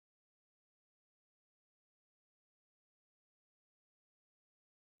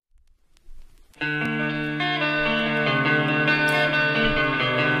Once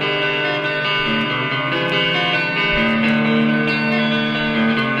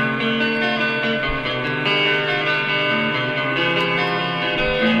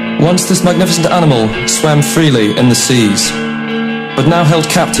this magnificent animal swam freely in the seas, but now held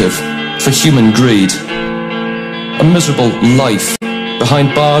captive for human greed. A miserable life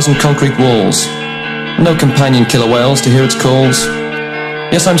behind bars and concrete walls. No companion killer whales to hear its calls.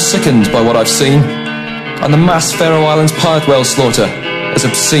 Yes, I'm sickened by what I've seen, and the mass Faroe Islands pirate whale slaughter is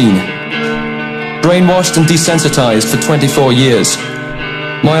obscene. Brainwashed and desensitized for 24 years,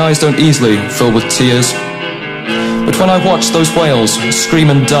 my eyes don't easily fill with tears. But when I watch those whales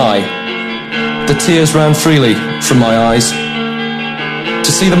scream and die, the tears ran freely from my eyes.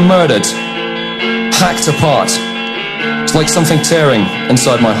 To see them murdered, hacked apart, it's like something tearing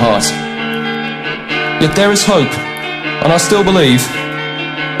inside my heart. Yet there is hope, and I still believe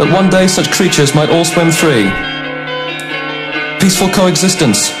that one day such creatures might all swim free. Peaceful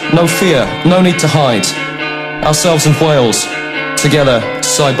coexistence, no fear, no need to hide. Ourselves and whales, together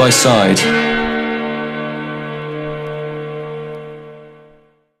side by side.